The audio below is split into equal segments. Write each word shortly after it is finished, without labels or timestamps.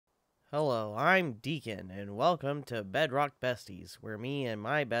Hello, I'm Deacon, and welcome to Bedrock Besties, where me and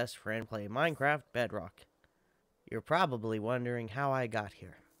my best friend play Minecraft Bedrock. You're probably wondering how I got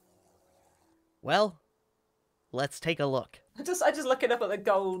here. Well, let's take a look. I just looking up at the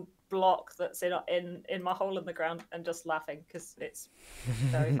gold block that's in my hole in the ground and just laughing because it's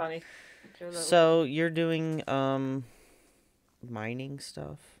very funny. So, you're doing, mining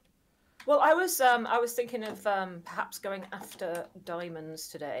stuff? Well, I was thinking of perhaps going after diamonds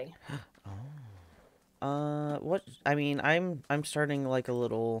today. What? I mean, I'm starting like a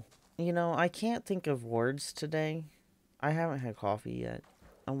little. I can't think of words today. I haven't had coffee yet.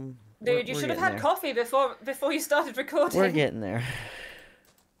 Dude, you should have had coffee before you started recording. We're getting there.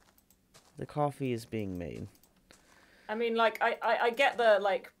 The coffee is being made. I mean, like, I get the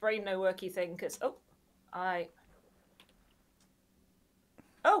like brain no worky thing because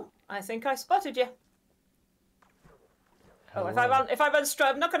I think I spotted you. Hello. Oh, if I run straight,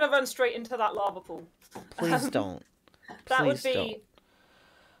 I'm not going to run straight into that lava pool. Please don't. That would be. Don't.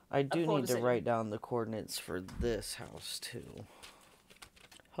 I do need to write down the coordinates for this house too.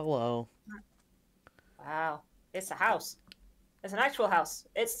 Hello. Wow, it's a house. It's an actual house.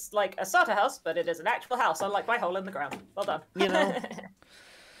 It's like a starter house, but it is an actual house, unlike my hole in the ground. Well done.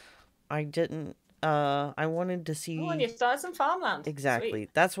 I didn't. I wanted to see. Oh, and you started some farmland. Exactly.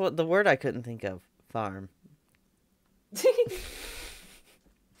 Sweet. That's what the word I couldn't think of. Farm.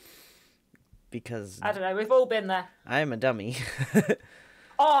 Because I don't know. We've all been there. I'm a dummy.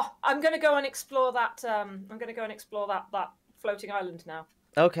 Oh, I'm gonna go and explore that. I'm gonna go and explore that floating island now.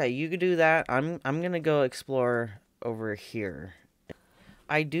 Okay, you could do that. I'm gonna go explore over here.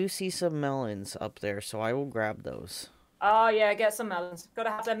 I do see some melons up there, so I will grab those. Oh yeah, get some melons.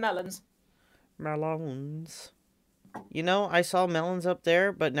 Gotta have them melons. Melons. You know, I saw melons up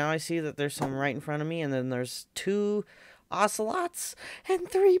there, but now I see that there's some right in front of me, and then there's 2 ocelots and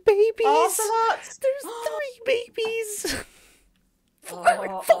 3 babies. Ocelots! There's 3 babies. 4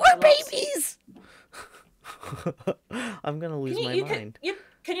 ocelots. babies. I'm gonna lose my mind. You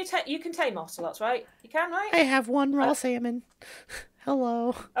can tame ocelots, right? You can, right? I have 1 raw salmon.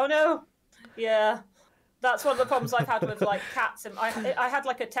 Hello. Oh no. Yeah. That's one of the problems I've had with like cats. And I had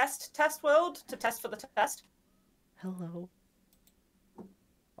like a test world to test for the test. Hello.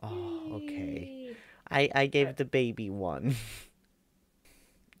 Oh, okay. I gave the baby 1.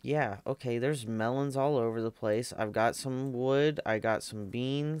 Yeah, okay, there's melons all over the place. I've got some wood. I got some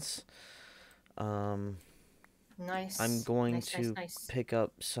beans. Nice. I'm going to pick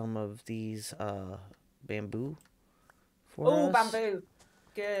up some of these bamboo for us. Oh, bamboo.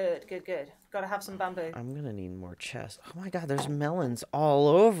 Good. Gotta have some bamboo. I'm gonna need more chests. Oh my god, there's melons all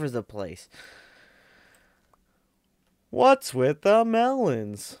over the place. What's with the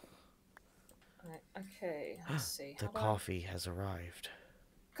melons? Right, okay, let's see. The coffee has arrived.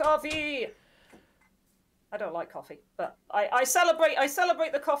 Coffee! I don't like coffee, but I celebrate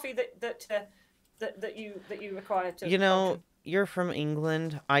the coffee that you require to. You know, function. You're from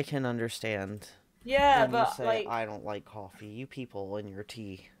England. I can understand. Yeah, when but you say, like, I don't like coffee. You people and your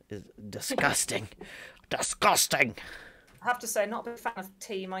tea is disgusting. Disgusting. I have to say, not a big fan of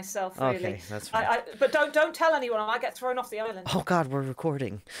tea myself. Really. Okay, that's fine. But don't tell anyone. I might get thrown off the island. Oh God, we're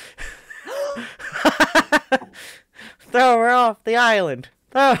recording. Throw her off the island.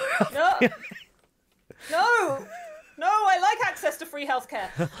 No. No, I like access to free healthcare.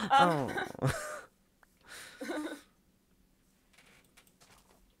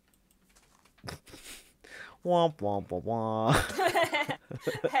 Womp womp womp womp.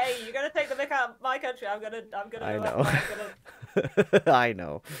 Hey, you're gonna take the mick out of my country. I'm gonna. I know. I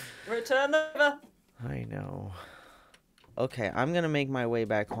know. Return the river. I know. Okay, I'm gonna make my way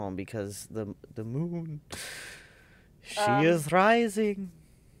back home because the moon, she is rising.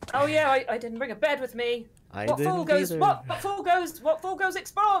 Oh yeah, I didn't bring a bed with me. What fool goes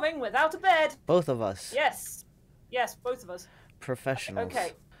exploring without a bed? Both of us. Yes, both of us. Professionals.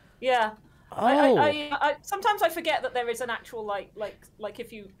 Okay. Yeah. Oh. I sometimes I forget that there is an actual like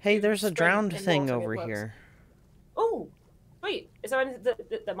if you. Hey, there's a drowned thing over here. Oh, wait. Is there anything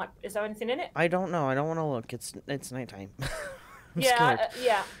is there anything in it? I don't know. I don't want to look. It's nighttime. I'm yeah. scared.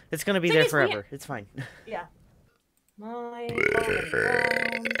 Yeah. It's gonna be there forever. It's fine. Yeah.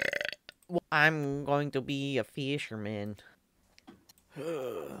 I'm going to be a fisherman.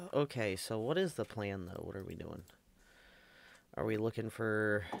 Okay, so what is the plan though? What are we doing? Are we looking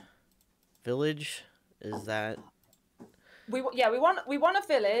for village? Is that we want a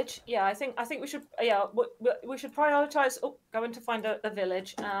village. Yeah, I think we should we should prioritize going to find a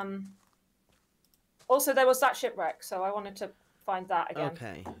village. Also there was that shipwreck, so I wanted to find that again.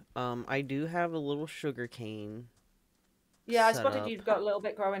 Okay. I do have a little sugar cane. Yeah, I spotted you've got a little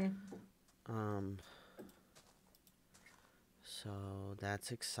bit growing So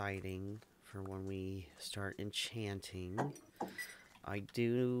that's exciting for when we start enchanting. I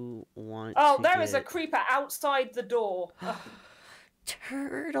do want Oh, to there is a creeper outside the door.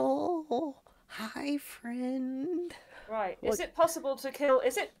 Turtle! Hi, friend. Right. Look. Is it possible to kill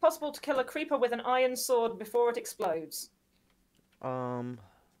a creeper with an iron sword before it explodes? Where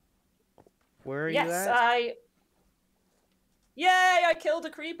are you Yes, at? Yay, I killed a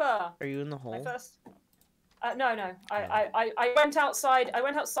creeper! Are you in the hole? My first... no. I went outside. I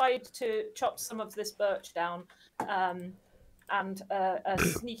went outside to chop some of this birch down, and a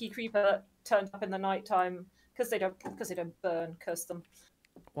sneaky creeper turned up in the nighttime because they don't burn. Curse them.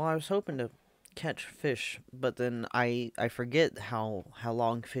 Well, I was hoping to catch fish, but then I forget how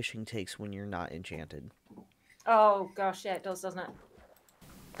long fishing takes when you're not enchanted. Oh gosh, yeah, it does, doesn't it?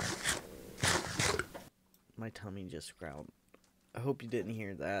 My tummy just growled. I hope you didn't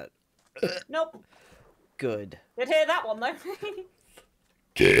hear that. Nope. Good. Did hear that one though.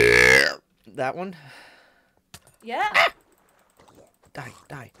 That one? Yeah. Die,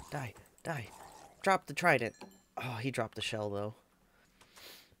 die, die, die. Drop the trident. Oh, he dropped the shell though.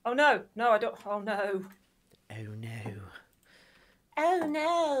 Oh no, no, I don't. Oh no. Oh no. Oh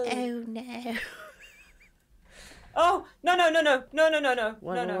no. Oh no. Oh no no no no no no no no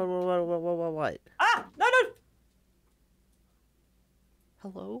What, no no. what? Ah no no.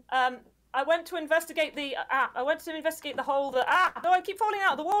 Hello? I went to investigate the hole that no, I keep falling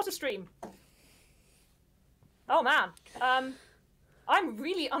out of the water stream. Oh man. I'm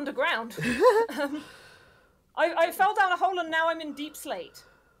really underground. I fell down a hole and now I'm in deep slate.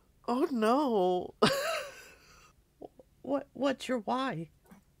 Oh no. What's your why?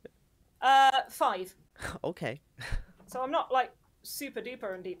 5. Okay. So I'm not like super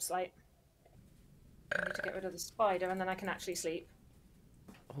duper in deep slate. I need to get rid of the spider and then I can actually sleep.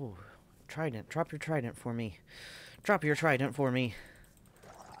 Oh, trident. Drop your trident for me. Drop your trident for me.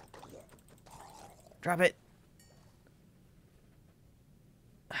 Drop it.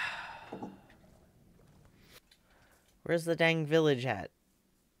 Where's the dang village at?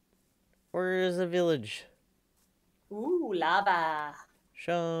 Where is the village? Ooh, lava.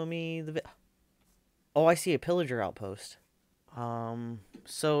 Show me the Oh, I see a pillager outpost.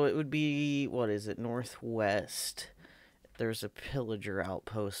 So it would be, what is it, northwest. There's a pillager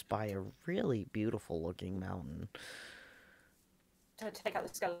outpost by a really beautiful looking mountain. To take out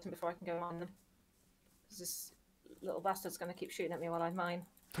the skeleton before I can go on them. Because this little bastard's going to keep shooting at me while I mine.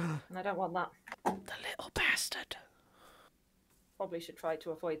 And I don't want that. The little bastard. Probably should try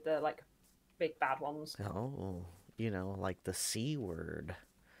to avoid the, like, big bad ones. Oh, you know, like the C word.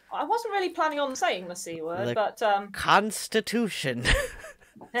 I wasn't really planning on saying the C word, but, Constitution.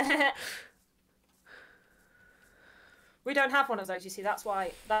 We don't have one of those, you see. That's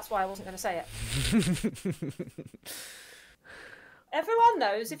why I wasn't going to say it. Everyone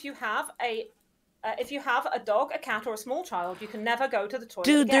knows if you have a dog, a cat, or a small child, you can never go to the toilet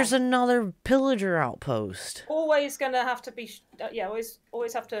Dude, again. there's another pillager outpost. Always gonna have to be,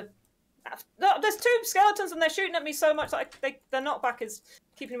 always have to. No, there's 2 skeletons and they're shooting at me so much that their knockback is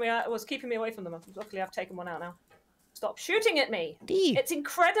keeping me away from them. Luckily, I've taken one out now. Stop shooting at me! It's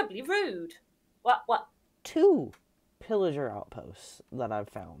incredibly rude. What? 2 pillager outposts that I've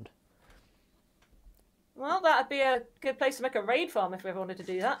found. Well, that'd be a good place to make a raid farm if we ever wanted to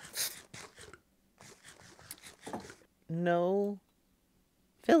do that. No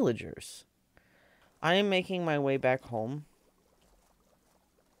villagers. I am making my way back home.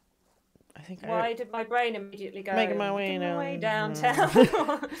 I think Why did my brain immediately go? Making my way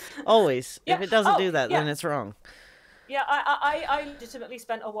downtown. Always. Yeah. If it doesn't do that, then it's wrong. Yeah, I legitimately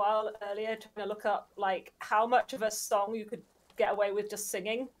spent a while earlier trying to look up like how much of a song you could get away with just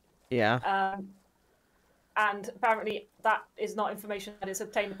singing. Yeah. And apparently that is not information that is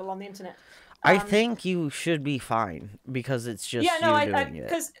obtainable on the internet. I think you should be fine because it's just doing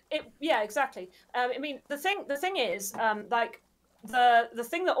it. Yeah, exactly. I mean, the thing is, like the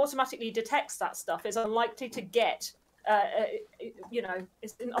thing that automatically detects that stuff is unlikely to get,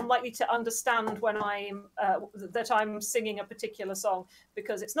 is unlikely to understand when that I'm singing a particular song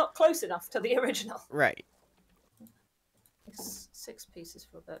because it's not close enough to the original. Right. 6 pieces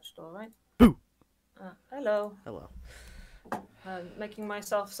for a birch door, right? Boo. Hello. Hello. Making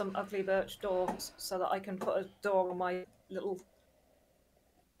myself some ugly birch doors so that I can put a door on my little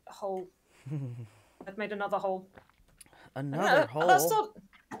hole. I've made another hole. Another hole? That's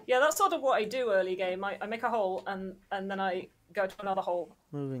sort of what I do early game. I make a hole and then I go to another hole.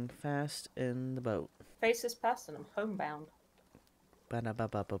 Moving fast in the boat. Faces past and I'm homebound.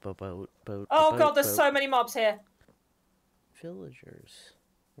 Boat. Oh god, there's so many mobs here. Villagers.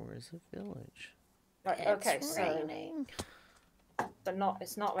 Where's the village? Right. Okay. It's raining. So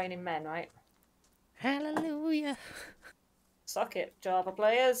it's not raining men, right? Hallelujah. Suck it, Java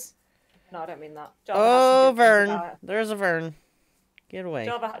players. No, I don't mean that. Java has some Oh, good things Vern. about it. There's a Vern. Get away.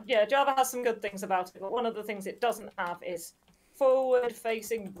 Java has some good things about it, but one of the things it doesn't have is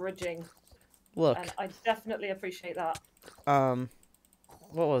forward-facing bridging. Look. And I definitely appreciate that.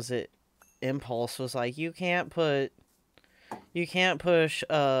 What was it? Impulse was like, you can't push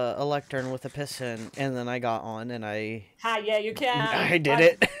a lectern with a piston, and then I got on and Yeah, you can. I did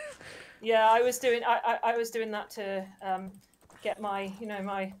it. Yeah, I was doing that to get my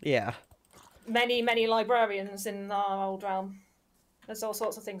my many librarians in our old realm. There's all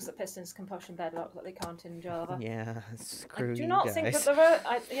sorts of things that pistons can push in Bedrock that they can't in Java. Yeah, screw I do you not guys. think that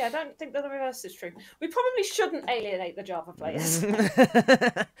I don't think that the reverse is true. We probably shouldn't alienate the Java players.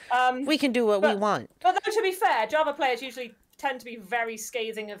 We can do what we want. But though, to be fair, Java players usually tend to be very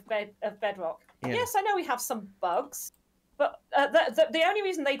scathing of Bedrock. Yeah. Yes, I know we have some bugs, but the only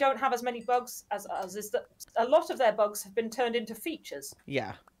reason they don't have as many bugs as us is that a lot of their bugs have been turned into features.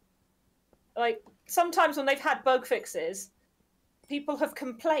 Yeah. Like, sometimes when they've had bug fixes, people have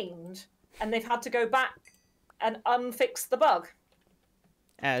complained and they've had to go back and unfix the bug.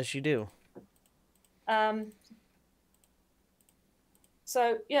 As you do.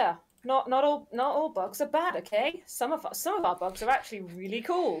 So yeah, not all bugs are bad, okay? Some of our bugs are actually really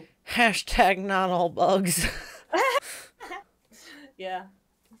cool. Hashtag not all bugs. Yeah.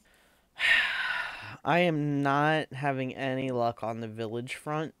 I am not having any luck on the village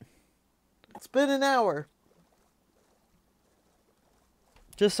front. It's been an hour.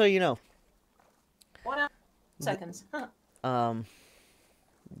 Just so you know. 1 hour, seconds.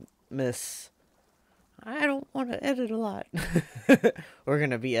 Miss, I don't want to edit a lot. We're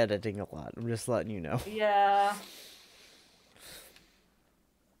going to be editing a lot. I'm just letting you know. Yeah.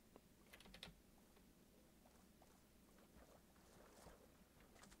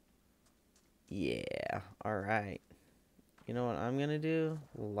 Yeah. All right. You know what I'm going to do?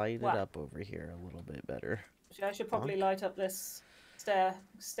 Light it up over here a little bit better. I should probably light up this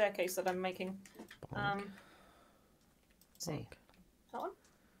staircase that I'm making. Let's see. That one?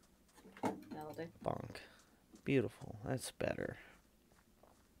 That'll do. Bonk. Beautiful. That's better.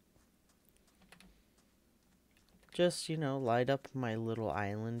 Just, you know, light up my little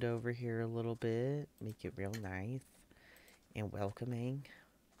island over here a little bit. Make it real nice and welcoming.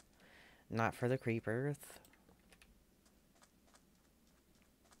 Not for the creepers.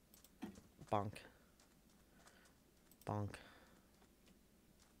 Bonk. Bonk.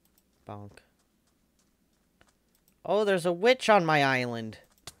 Bonk. Oh, there's a witch on my island.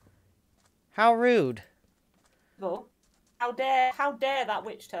 How rude. Well, how dare that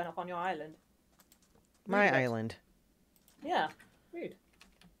witch turn up on your island? My island. Yeah, rude.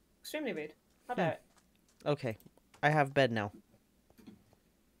 Extremely rude. How dare it? Okay, I have bed now.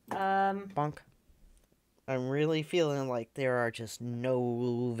 Bonk. I'm really feeling like there are just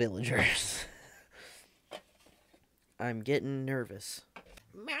no villagers. I'm getting nervous.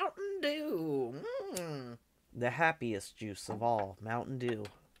 Mountain Dew. The happiest juice of all. Mountain Dew.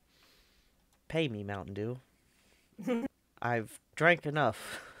 Pay me, Mountain Dew. I've drank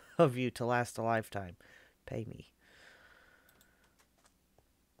enough of you to last a lifetime. Pay me.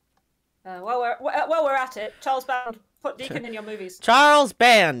 While we're at it, Charles Band, put Deacon in your movies. Charles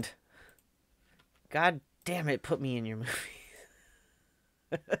Band! God damn it, put me in your movies.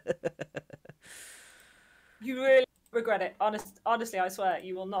 You really regret it. Honestly, I swear,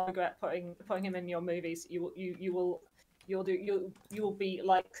 you will not regret putting him in your movies. You'll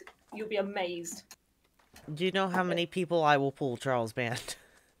be amazed. Do you know how many people I will pull Charles Band?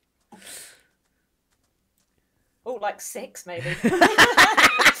 Oh, like 6 maybe.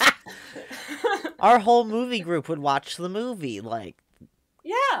 Our whole movie group would watch the movie, like.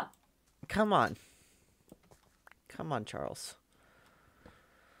 Yeah. Come on. Come on, Charles.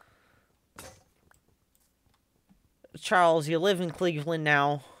 Charles, you live in Cleveland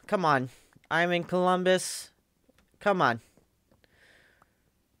now. Come on. I'm in Columbus. Come on.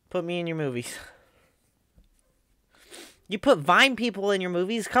 Put me in your movies. You put Vine people in your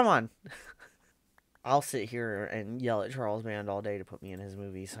movies? Come on. I'll sit here and yell at Charles Band all day to put me in his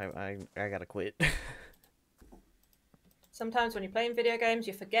movies. I gotta quit. Sometimes when you're playing video games,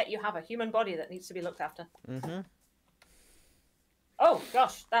 you forget you have a human body that needs to be looked after. Mm-hmm. Oh,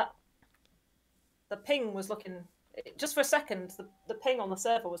 gosh, the ping was looking... Just for a second, the ping on the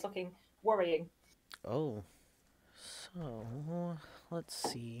server was looking worrying. Oh. So, let's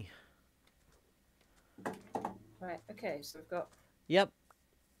see. Right, okay, so we've got... Yep.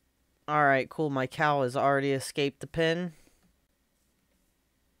 Alright, cool. My cow has already escaped the pen.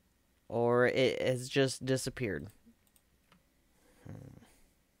 or it has just disappeared.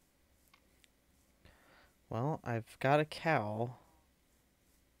 Well, I've got a cow.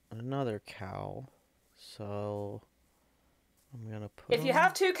 Another cow. So I'm gonna put If you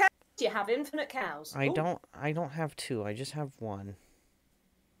have 2 cows, you have infinite cows. I don't have 2, I just have 1.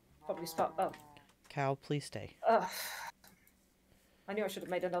 Probably stop. Oh. Cow, please stay. Ugh. I knew I should have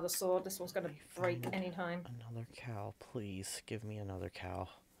made another sword. This one's going to break any time. Another cow, please. Give me another cow.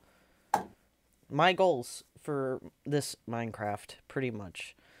 My goals for this Minecraft, pretty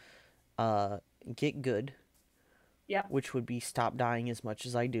much, get good. Yeah. Which would be stop dying as much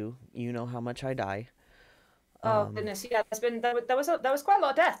as I do. You know how much I die. Oh goodness, yeah. There was quite a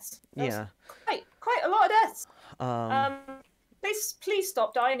lot of deaths. Quite a lot of deaths. Please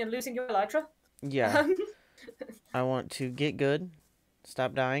stop dying and losing your elytra. Yeah. I want to get good,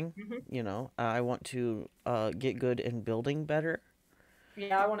 stop dying. You know, I want to get good in building better.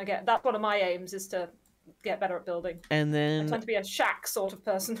 Yeah, I want to get. That's one of my aims, is to get better at building. And then I tend to be a shack sort of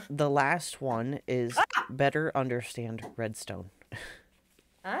person. The last one is better understand redstone.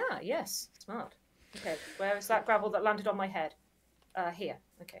 Ah, yes, smart. Okay, where is that gravel that landed on my head? Here.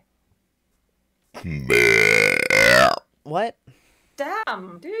 Okay. What?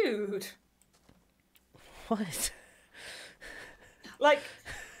 Damn, dude. What? Like,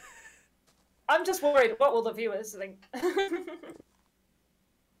 I'm just worried. What will the viewers think?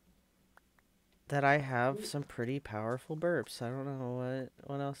 That I have some pretty powerful burps. I don't know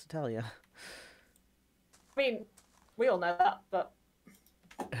what else to tell you. I mean, we all know that, but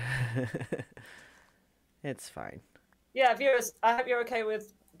it's fine. Yeah, viewers, I hope you're okay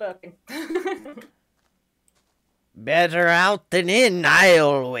with burping. Better out than in, I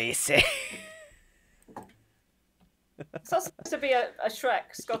always say. It's not supposed to be a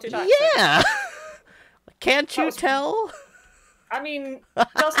Shrek Scottish accent. Yeah! Can't you tell? I mean,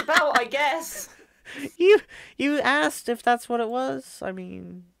 just about, I guess. You asked if that's what it was. I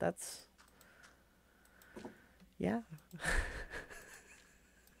mean, that's... Yeah.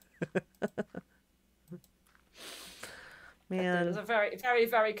 Man. It was a very, very,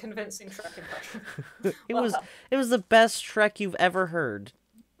 very convincing Shrek impression. It was the best Shrek you've ever heard.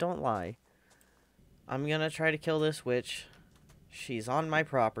 Don't lie. I'm gonna try to kill this witch. She's on my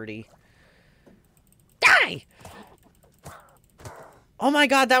property. Die! Oh my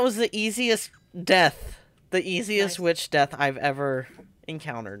god, that was the easiest death. The easiest witch death I've ever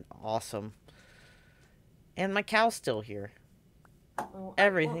encountered. Awesome. And my cow's still here. Oh,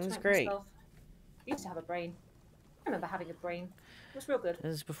 everything's great. I used to have a brain. I remember having a brain. It was real good. It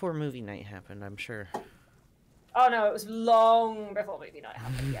was before movie night happened, I'm sure. Oh no, it was long before movie night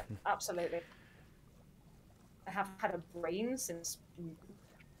happened. Yeah, absolutely. I have had a brain since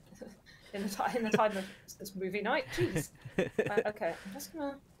in the time of this movie night. Jeez. Okay, I'm just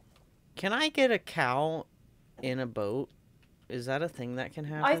gonna. Can I get a cow in a boat? Is that a thing that can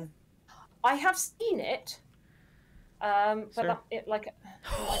happen? I have seen it. But it like.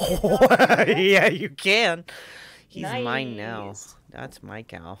 Yeah, you can. He's mine now. Nice. That's my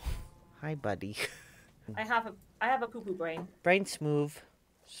cow. Hi, buddy. I have a poo-poo brain. Brain smooth.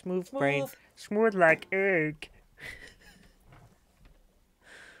 Smooth brain. Smooth like egg.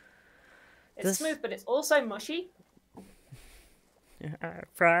 It's smooth, but it's also mushy.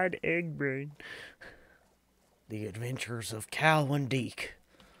 Fried egg brain. The Adventures of Cal and Deke.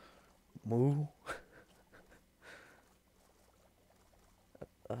 Moo.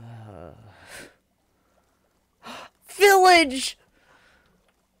 Village!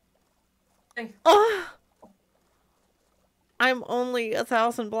 Hey. I'm only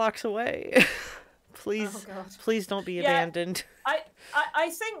 1,000 blocks away. Please, please don't be abandoned. I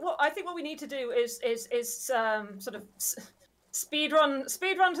think what we need to do is sort of speed run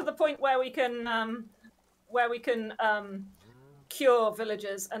to the point where we can cure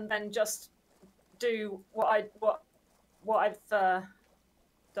villagers, and then just do what I've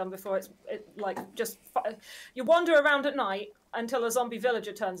done before. You wander around at night until a zombie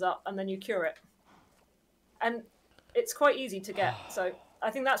villager turns up, and then you cure it. And it's quite easy to get. So I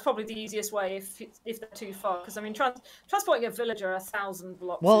think that's probably the easiest way if they're too far. Because I mean, transporting a villager 1,000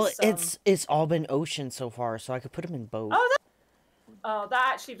 blocks. Well, it's all been ocean so far, so I could put them in boats.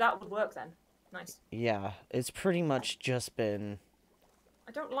 That would work then. Nice. Yeah, it's pretty much just been.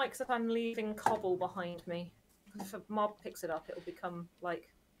 I don't like that I'm leaving cobble behind me. If a mob picks it up, it'll become like.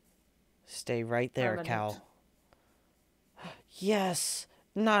 Stay right there, permanent. Cal. Yes,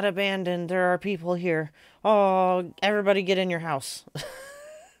 not abandoned. There are people here. Oh, everybody get in your house.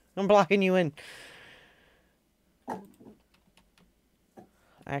 I'm blocking you in.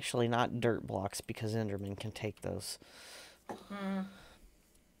 Actually, not dirt blocks, because Enderman can take those.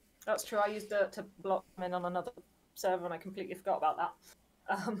 That's true. I used it to block them in on another server, and I completely forgot about that.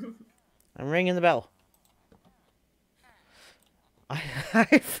 I'm ringing the bell.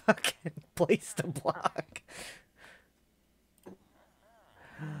 I fucking placed a block.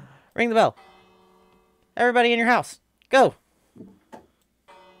 Ring the bell. Everybody in your house, go.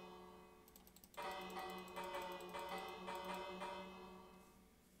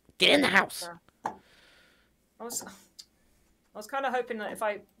 Get in the house. I was kind of hoping that if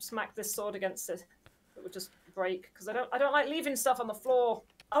I smacked this sword against it, it would just break, because I don't like leaving stuff on the floor.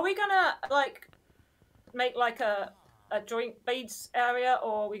 Are we gonna like make like a joint base area,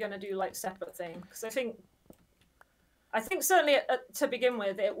 or are we gonna do like separate thing? Because I think certainly to begin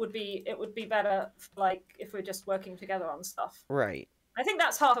with, it would be better like if we're just working together on stuff. Right. I think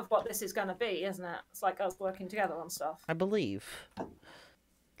that's half of what this is gonna be, isn't it? It's like us working together on stuff. I believe.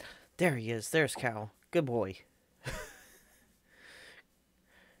 There he is. There's Cal. Good boy.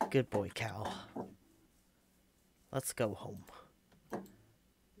 Good boy, Cal. Let's go home.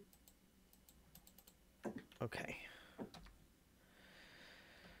 Okay.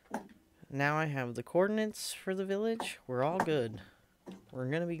 Now I have the coordinates for the village. We're all good.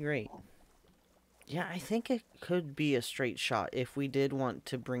 We're gonna be great. Yeah, I think it could be a straight shot if we did want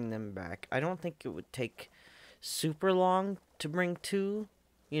to bring them back. I don't think it would take super long to bring two.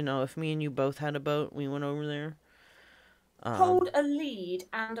 You know, if me and you both had a boat, we went over there. Hold a lead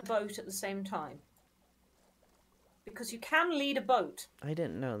and a boat at the same time. Because you can lead a boat. I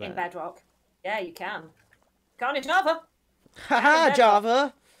didn't know that. In Bedrock. Yeah, you can. Can't in Java. Haha,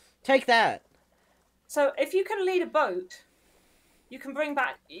 Java! Take that! So, if you can lead a boat, you can bring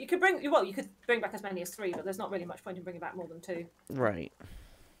back... you could bring back as many as 3, but there's not really much point in bringing back more than 2. Right.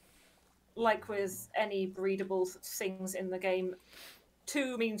 Like with any breedable things in the game,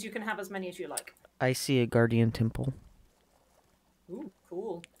 2 means you can have as many as you like. I see a guardian temple. Ooh,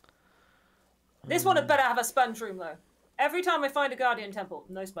 cool. This one had better have a sponge room, though. Every time I find a guardian temple,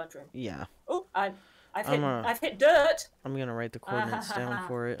 no sponge room. Yeah. Oh, I've hit dirt. I'm gonna write the coordinates down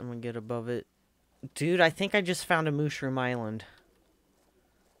for it. I'm gonna get above it. Dude, I think I just found a mushroom island.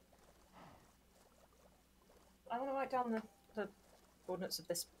 I want to write down the coordinates of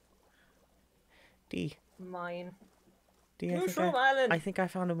this mine. Mushroom island. I think I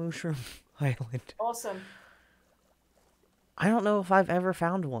found a mushroom island. Awesome. I don't know if I've ever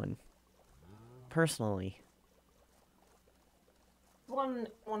found one. Personally. One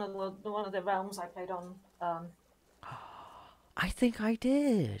of the realms I played on. I think I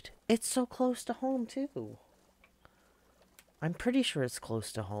did. It's so close to home too. I'm pretty sure it's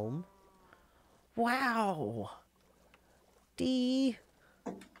close to home. Wow. D.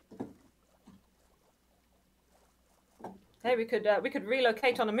 Hey, we could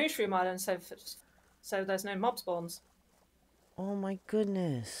relocate on a mushroom island so there's no mob spawns. Oh my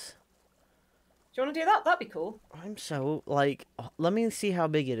goodness. Do you want to do that? That'd be cool. I'm so like, let me see how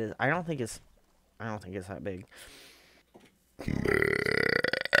big it is. I don't think it's that big.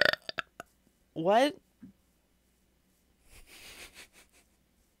 What?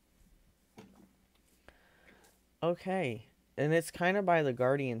 Okay. And it's kind of by the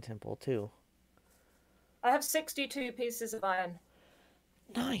Guardian Temple, too. I have 62 pieces of iron.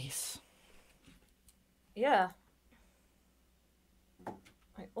 Nice. Yeah.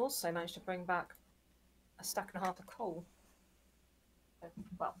 I also managed to bring back a stack and a half of coal.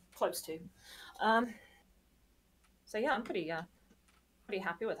 Well, close to. So yeah, I'm pretty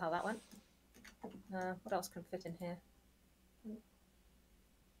happy with how that went. What else can fit in here?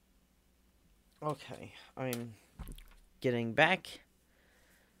 Okay, I'm getting back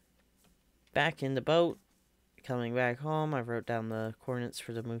in the boat, coming back home. I wrote down the coordinates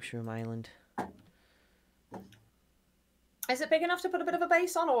for the Mushroom Island. Is it big enough to put a bit of a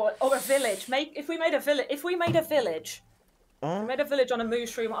base on, or a village? If we made a village on a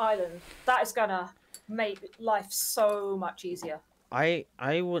mushroom island, that is gonna make life so much easier. I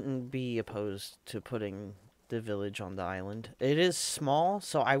wouldn't be opposed to putting the village on the island. It is small,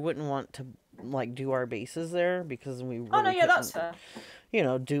 so I wouldn't want to like do our bases there because we really that's fair. You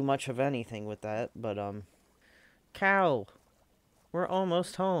know, do much of anything with that. But Cal, we're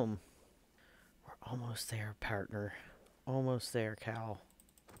almost home. We're almost there, partner. Almost there, Cal.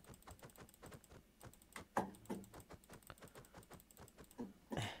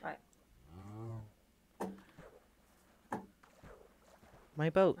 Right.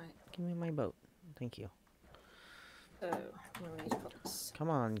 My boat. Right. Give me my boat. Thank you. So, where we need to put this? Come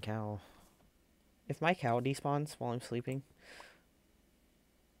on, Cal. If my cow despawns while I'm sleeping,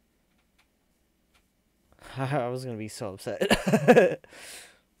 I was gonna be so upset.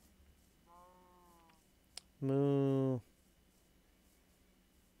 Moo.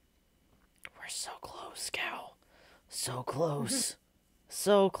 so close, cow. So close.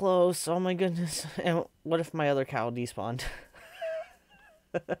 So close. Oh my goodness. And what if my other cow despawned?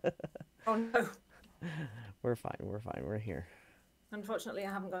 Oh no. We're fine. We're fine. We're here. Unfortunately,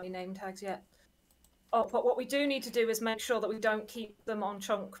 I haven't got any name tags yet. Oh, but what we do need to do is make sure that we don't keep them on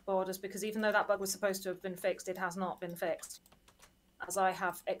chunk borders, because even though that bug was supposed to have been fixed, it has not been fixed, as I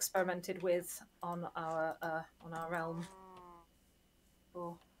have experimented with on our realm.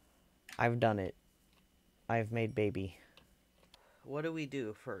 Oh. I've done it. I've made baby. What do we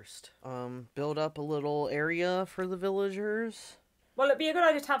do first? Build up a little area for the villagers? Well, it'd be a good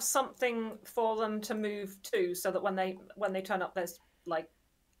idea to have something for them to move to, so that when they turn up, there's like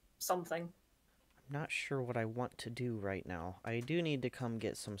something. I'm not sure what I want to do right now. I do need to come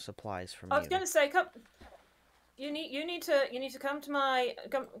get some supplies from I you. was going to say, come. You need to come to my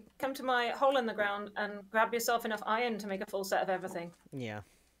hole in the ground and grab yourself enough iron to make a full set of everything. Yeah.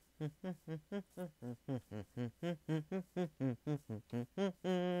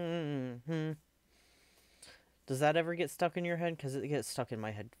 Does that ever get stuck in your head? Because it gets stuck in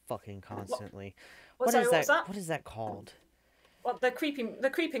my head fucking constantly. What is that? What is that called? What, the creeping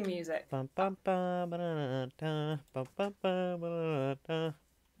music?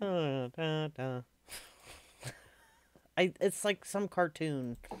 It's like some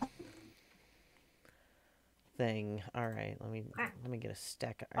cartoon thing. All right, let me get a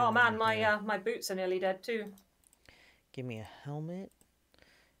stack of iron. Oh man, my boots are nearly dead too. Give me a helmet.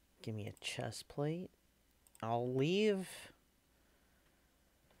 Give me a chest plate. I'll leave.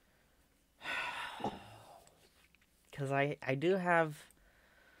 Because I do have...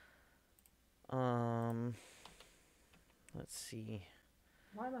 Let's see.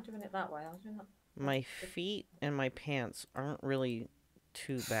 Why am I doing it that way? I was doing that. My feet and my pants aren't really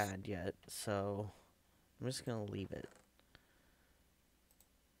too bad yet, so I'm just going to leave it.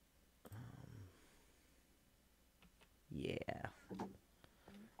 Yeah.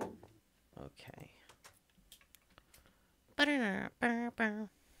 Okay.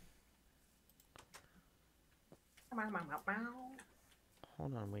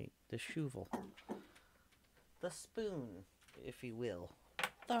 Hold on, wait. The shovel. The spoon, if you will.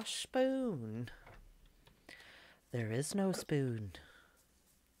 The spoon. There is no spoon.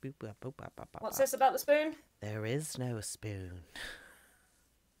 Boop, boop, boop, boop, boop, boop. What's this about the spoon? There is no spoon.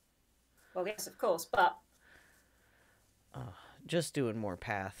 Well, yes, of course, but... Just doing more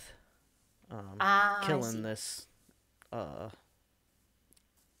path. I Killing see. this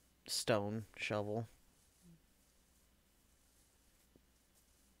stone shovel.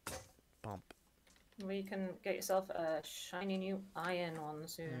 Bump. Well, you can get yourself a shiny new iron one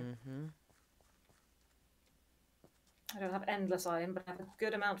soon. Mm-hmm. I don't have endless iron, but I have a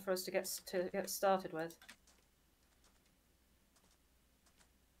good amount for us to get started with.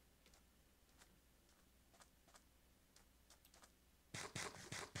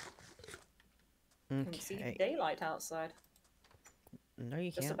 Okay. Can see daylight outside. No,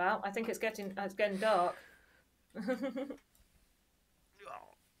 you Just can't. about. I think it's getting dark.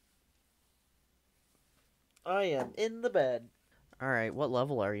 I am in the bed. Alright, what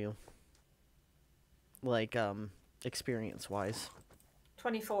level are you? Like, experience-wise.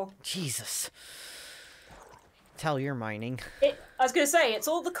 24. Jesus. Tell you're mining. I was going to say, it's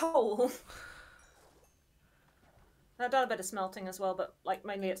all the coal. I've done a bit of smelting as well, but like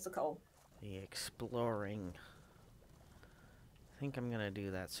mainly it's the coal. The exploring. I think I'm gonna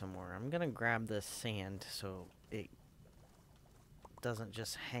do that some more. I'm gonna grab this sand so it doesn't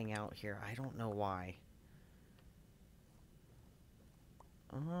just hang out here. I don't know why.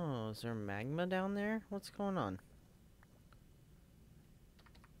 Oh, is there magma down there? What's going on?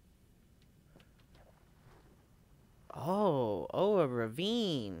 Oh, a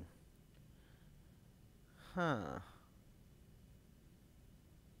ravine. Huh.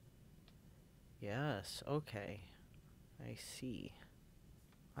 Yes, okay. I see.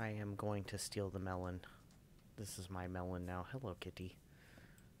 I am going to steal the melon. This is my melon now. Hello, kitty.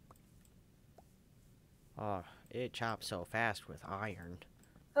 Oh, it chops so fast with iron.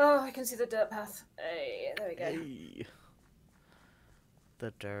 Oh, I can see the dirt path. Hey, there we go. Hey.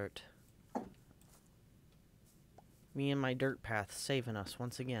 The dirt. Me and my dirt path saving us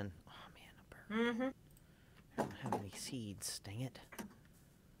once again. Oh man, a bird. Mm-hmm. I don't have any seeds, dang it.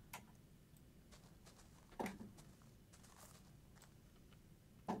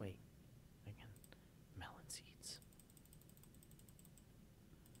 Wait, again. Melon seeds.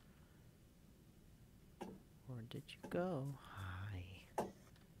 Where did you go? Hi.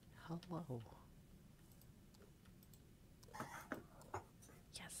 Hello.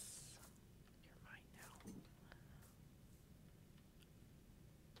 Yes. You're mine now.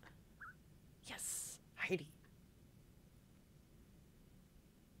 Heidi.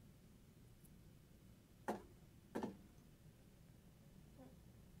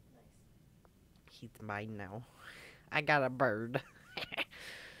 He's mine now. I got a bird.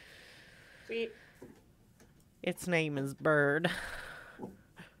 Sweet. Its name is Bird.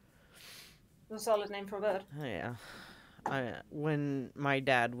 A solid name for a bird. Oh, yeah. When my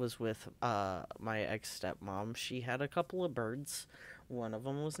dad was with my ex-stepmom, she had a couple of birds. One of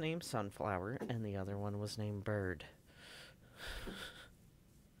them was named Sunflower, and the other one was named Bird.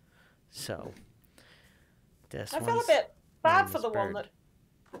 So, this I feel a one's bit bad name for is the one Bird.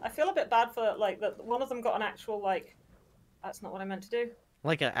 that. I feel a bit bad for like that. One of them got an actual like. That's not what I meant to do.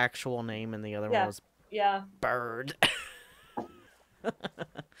 Like an actual name, and the other one Yeah. was Yeah. Bird.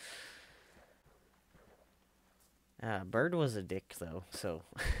 Bird was a dick, though, so,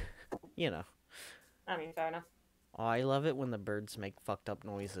 you know. I mean, fair enough. Oh, I love it when the birds make fucked up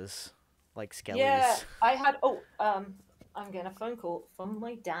noises, like skellies. Yeah, I had. Oh, I'm getting a phone call from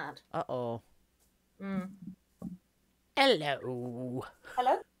my dad. Uh-oh. Mm. Hello.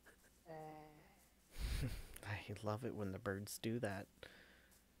 Hello. I love it when the birds do that.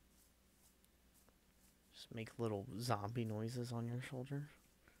 Just make little zombie noises on your shoulder.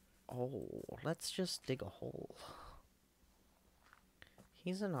 Oh, let's just dig a hole.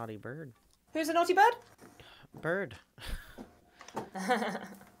 He's a naughty bird. Who's a naughty bird? Bird.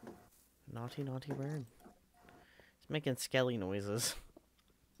 Naughty, naughty bird. He's making skelly noises.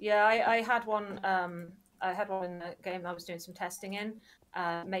 Yeah, I had one. I had one in the game I was doing some testing in,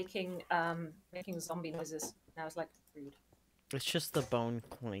 making zombie noises. And I was like, rude. It's just the bone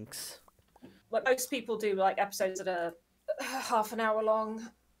clinks. Like most people do, like episodes that are half an hour long,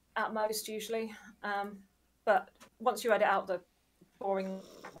 at most usually. But once you edit out the boring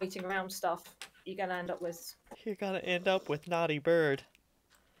waiting around stuff, you're gonna end up with. You're gonna end up with naughty bird.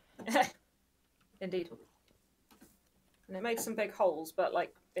 Indeed. And it made some big holes, but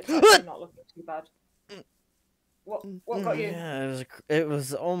like it's actually not looking too bad. What got you? Yeah, it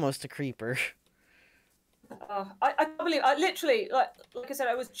was almost a creeper. I can't believe I literally like I said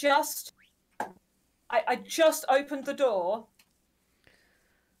I was just I just opened the door.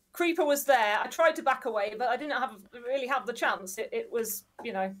 Creeper was there. I tried to back away, but I didn't really have the chance. It was,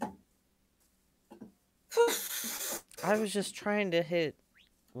 you know. I was just trying to hit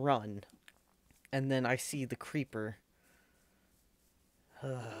run, and then I see the creeper.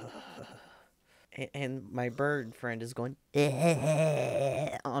 And my bird friend is going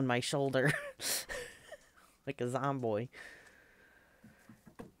on my shoulder like a zombie.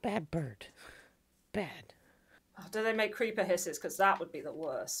 Bad bird. Bad. Oh, do they make creeper hisses? Because that would be the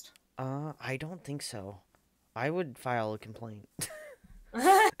worst. I don't think so. I would file a complaint.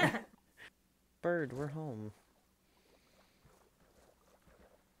 Bird, we're home.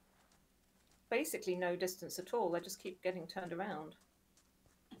 Basically no distance at all. They just keep getting turned around.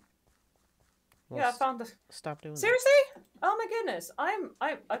 Well, yeah, I found the. Stop doing Seriously? Oh my goodness! I'm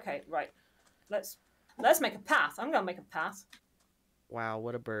okay. Right. Let's make a path. I'm gonna make a path. Wow,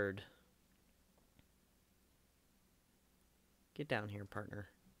 what a bird! Get down here, partner.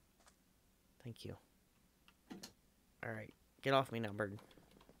 Thank you. All right, get off me now, bird.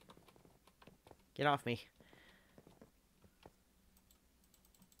 Get off me.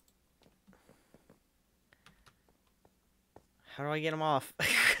 How do I get him off?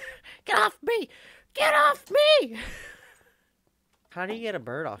 Get off me! Get off me! How do you get a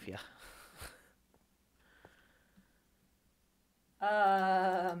bird off you?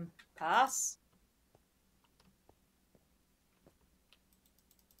 Pass.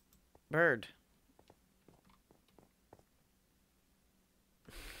 Bird.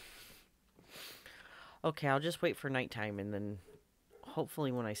 Okay, I'll just wait for nighttime and then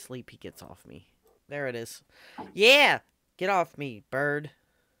hopefully when I sleep he gets off me. There it is. Yeah! Get off me, bird.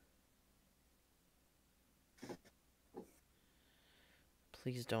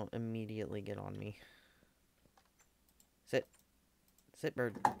 Please don't immediately get on me. Sit. Sit,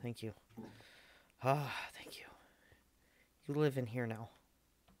 bird. Thank you. Ah, thank you. You live in here now.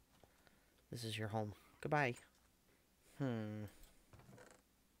 This is your home. Goodbye. Hmm.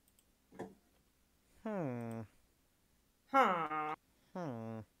 Huh.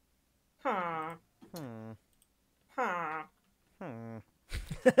 Hmm. Huh. Hmm. Huh. Hmm.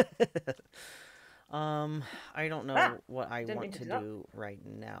 I don't know what I want to do right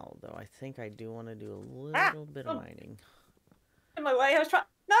now, though. I think I do want to do a little bit of mining. In my way, I was trying.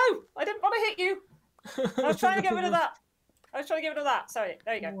 No, I didn't want to hit you. I was trying to get rid of that. Sorry,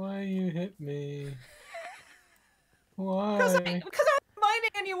 there you go. Why you hit me? Why? Because I was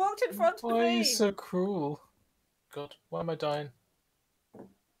mining and you walked in front of me. Why are you so cruel? God, why am I dying?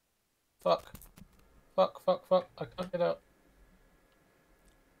 Fuck. Fuck, fuck, fuck. I can't get out.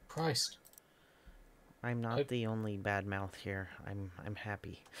 Christ. I'm not the only bad mouth here. I'm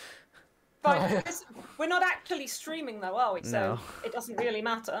happy. Right, we're not actually streaming though, are we? So No. it doesn't really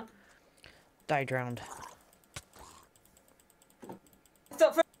matter. Die drowned.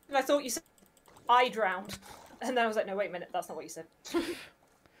 I thought you said I drowned. And then I was like, no, wait a minute, that's not what you said.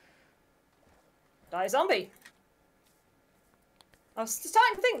 Die zombie. I was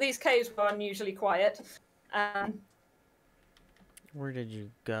starting to think these caves were unusually quiet. Where did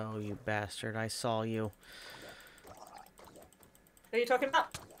you go, you bastard? I saw you. Who are you talking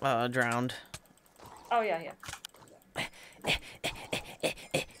about? Drowned. Oh, yeah, yeah.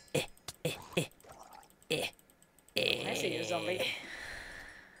 I see you, zombie.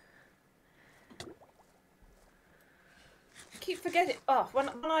 I keep forgetting. Oh, when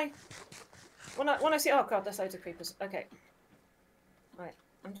I see. Oh god, there's loads of creepers. Okay. Right.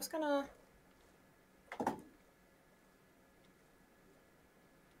 I'm just gonna.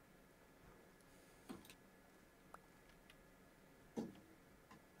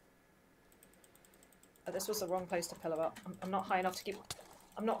 Oh, this was the wrong place to pillow up. I'm not high enough to keep.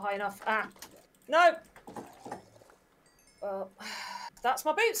 I'm not high enough. Ah, no. Well, that's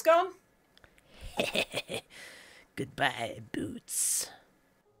my boots gone. Goodbye, boots.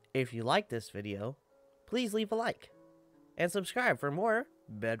 If you like this video, please leave a like and subscribe for more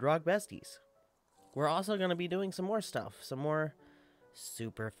Bedrock Besties. We're also going to be doing some more stuff, some more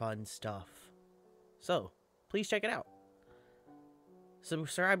super fun stuff. So, please check it out.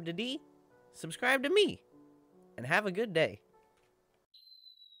 Subscribe to D, subscribe to me, and have a good day.